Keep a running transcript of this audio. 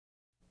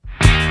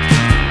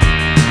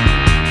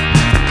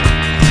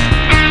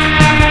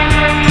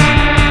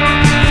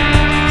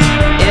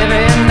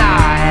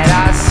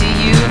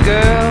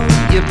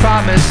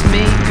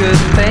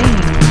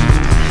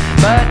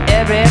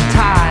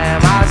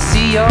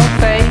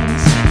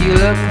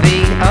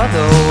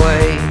other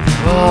way.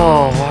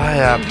 Oh, why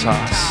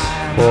Aptos?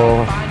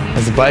 Well,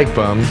 as a bike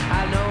bum,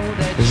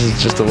 this is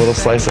just a little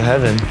slice of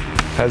heaven.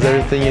 It has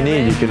everything you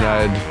need. You can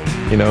ride,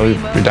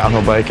 your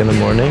downhill bike in the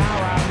morning.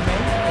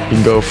 You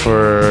can go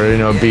for,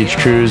 a beach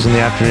cruise in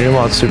the afternoon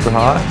while it's super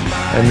hot,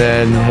 and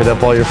then hit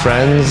up all your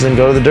friends and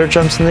go to the dirt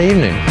jumps in the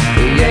evening.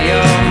 Yeah,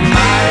 you're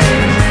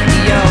mine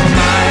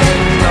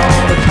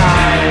all the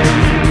time.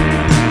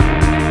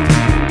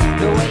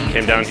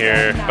 Came down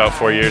here about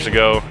 4 years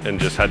ago and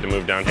just had to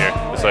move down here.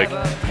 It's like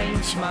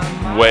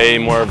way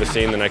more of a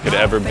scene than I could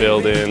ever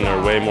build in,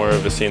 or way more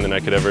of a scene than I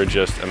could ever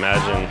just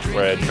imagine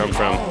where I'd come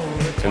from.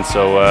 And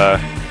so I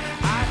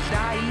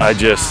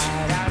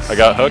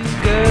got hooked.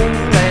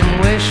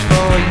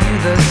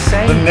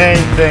 The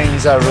main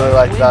things I really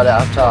like about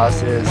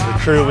Aptos is the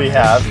crew we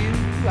have.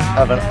 I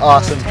have an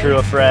awesome crew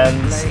of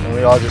friends, and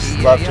we all just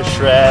love to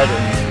shred,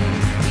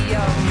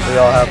 and we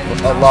all have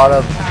a lot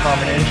of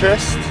common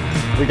interests.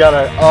 We got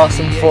an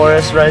awesome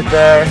forest right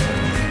there,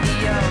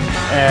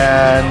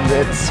 and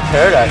it's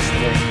paradise to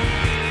me.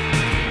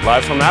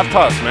 Live from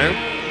Aptos, man.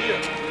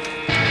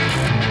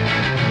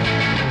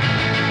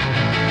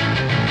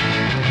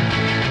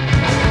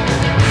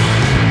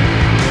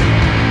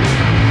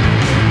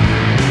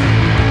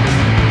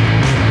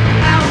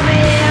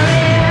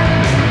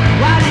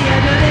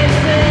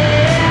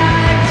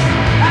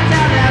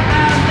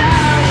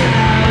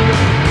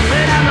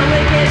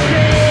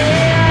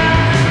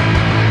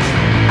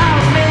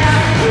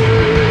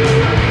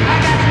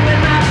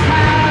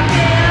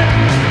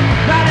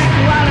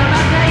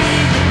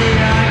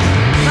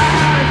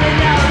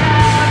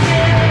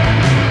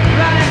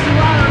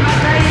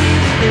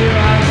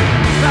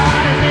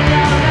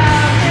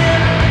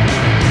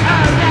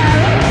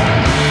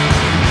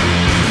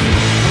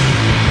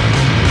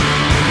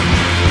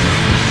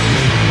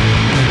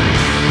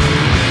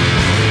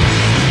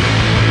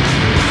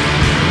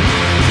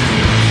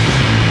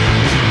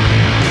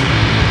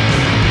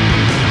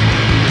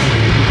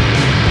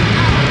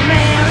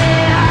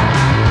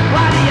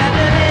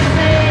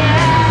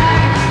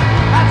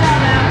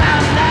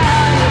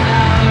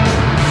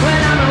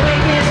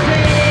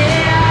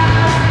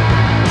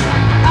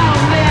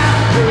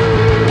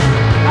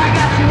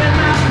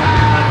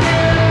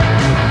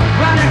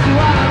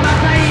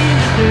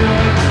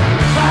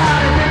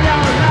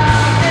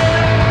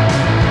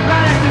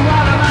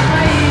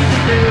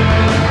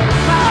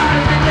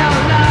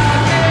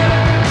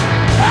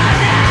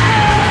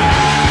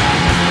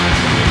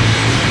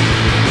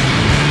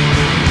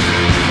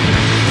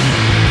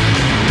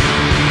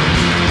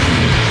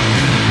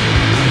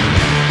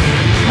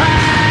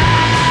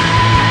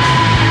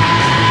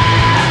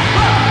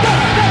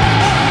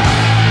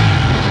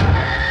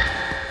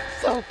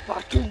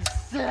 Fucking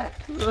sick!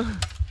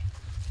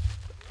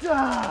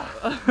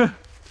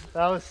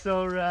 That was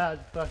so rad.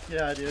 Fuck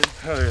yeah, dude.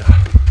 Hell yeah.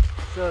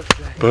 So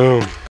sick.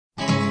 Boom.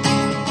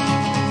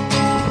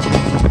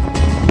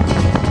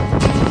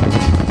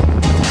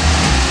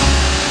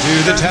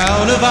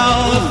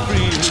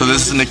 So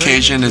this is an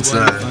occasion, it's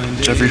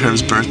Jeffrey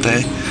Herb's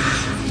birthday,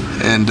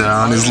 and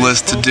on his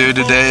list to do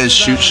today is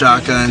shoot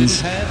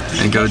shotguns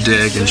and go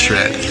dig and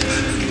shred.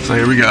 So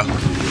here we go.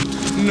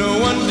 No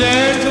one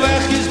dared to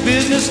ask his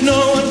business, no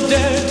one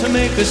dared to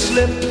make a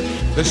slip.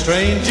 The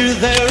stranger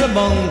there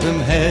among them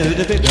had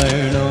a big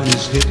iron on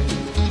his hip,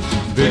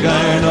 big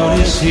iron on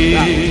his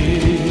hip.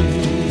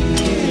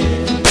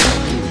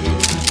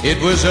 It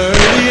was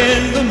early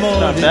in the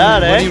morning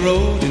when he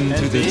rode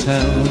into the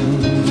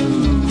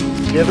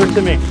town. Give her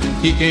to me.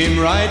 He came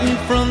riding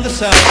from the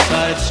south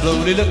side,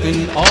 slowly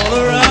looking all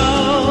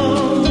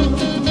around.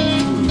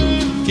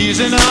 He's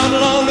an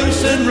outlaw,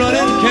 loose and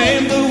running,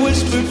 came the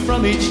whisper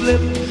from each lip,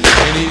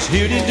 and he's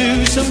here to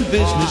do some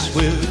business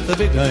with the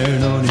big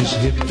iron on his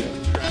hip.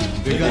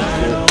 Big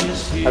iron on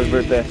his hip. Happy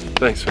birthday.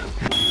 Thanks, man.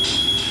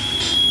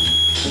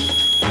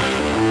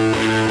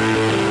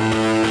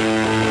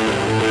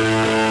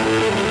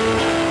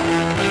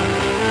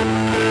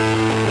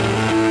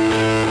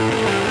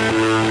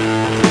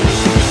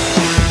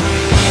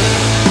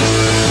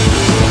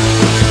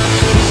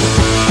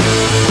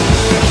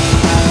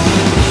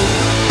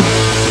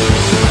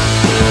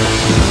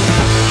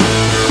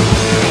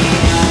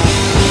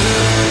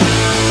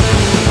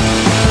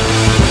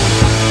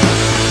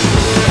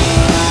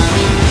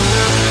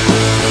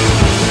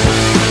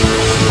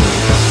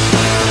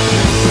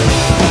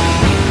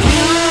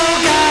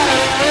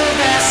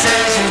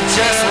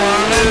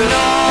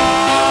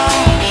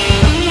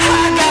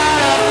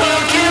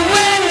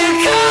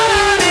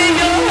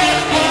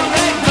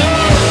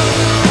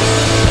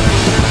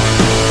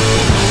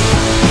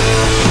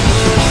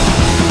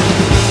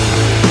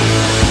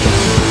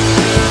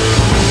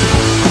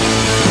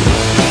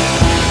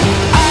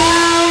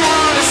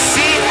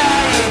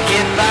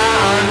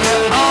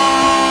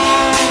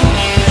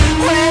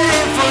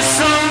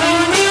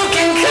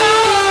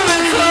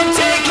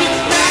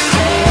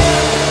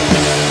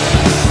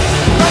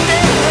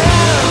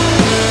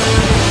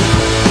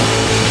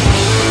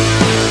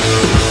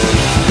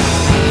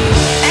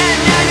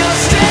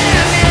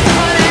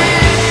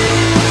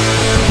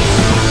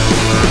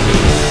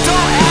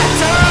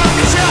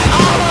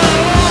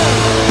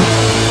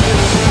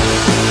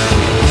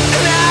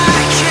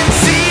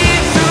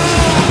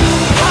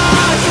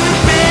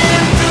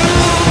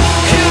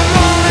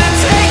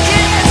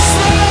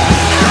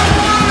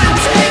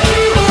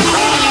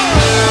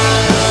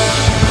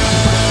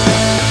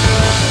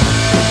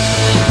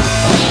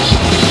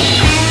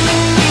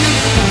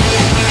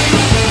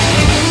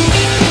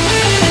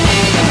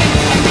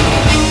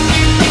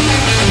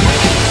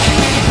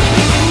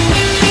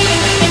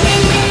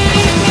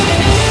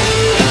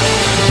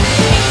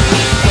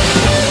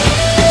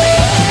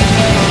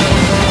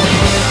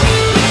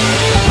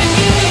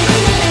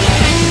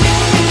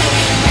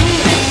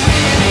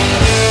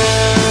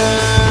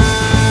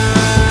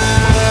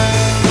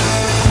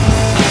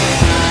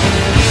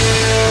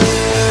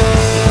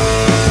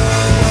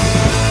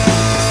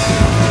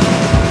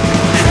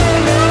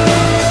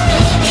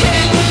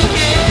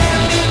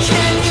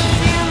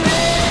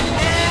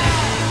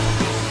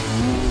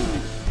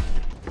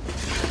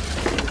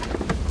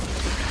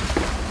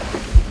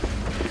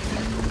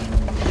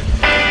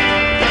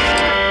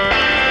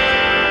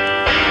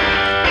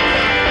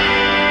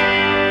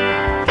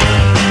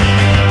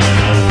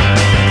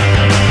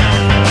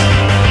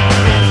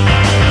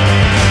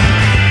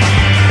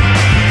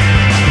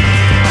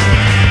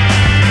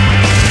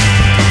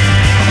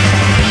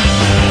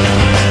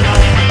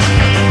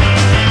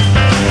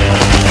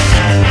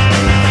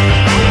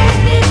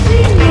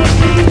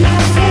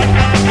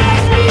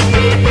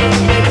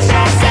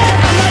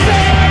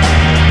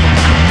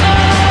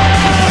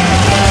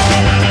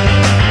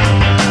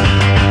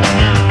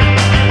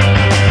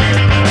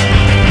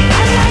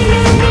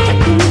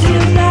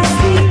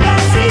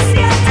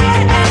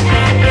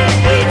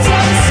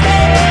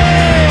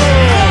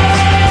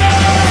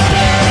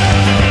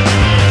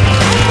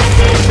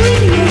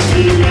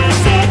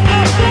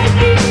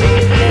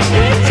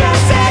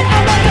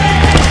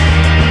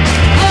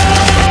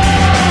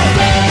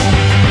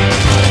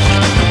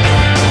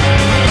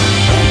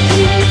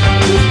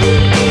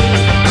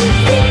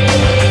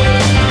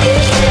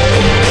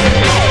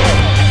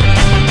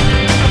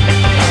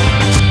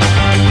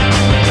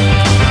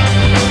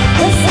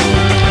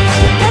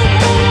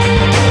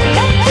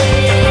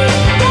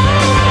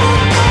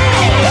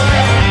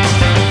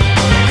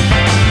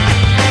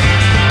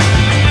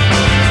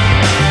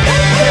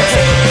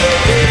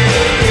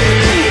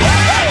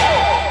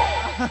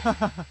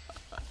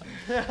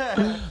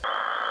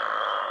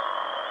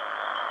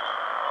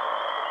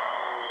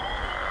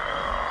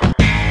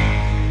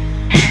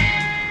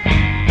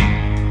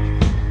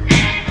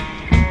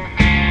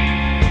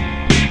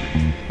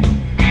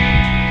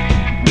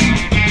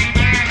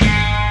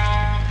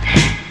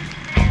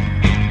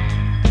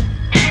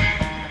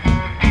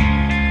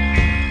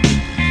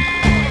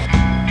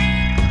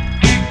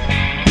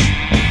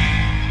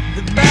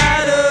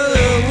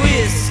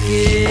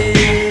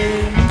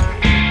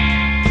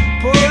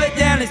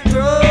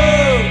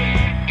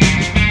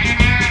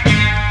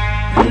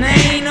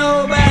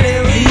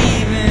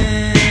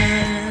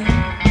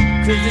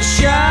 The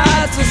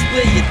shots will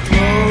split your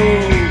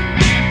throat.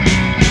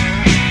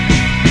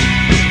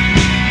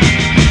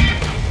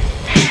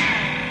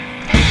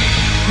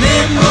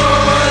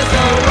 Memories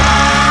are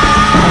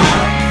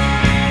wild,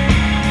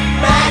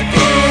 back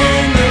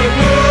in the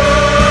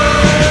woods.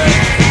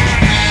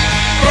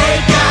 They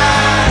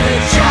got a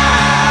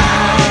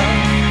child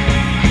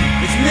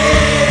that's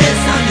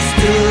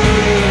misunderstood.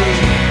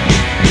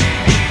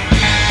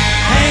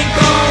 Ain't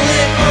gonna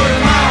live for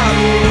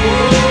tomorrow.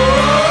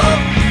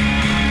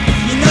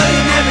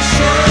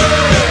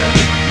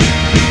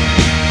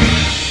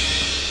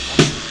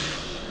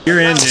 You're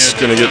in, dude. It's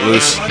gonna get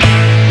loose.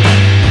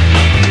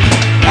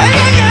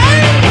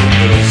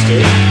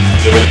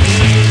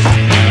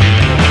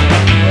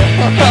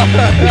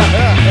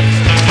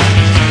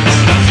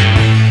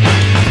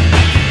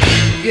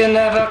 You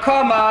never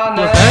call my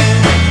name.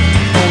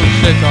 Holy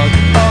shit, dog.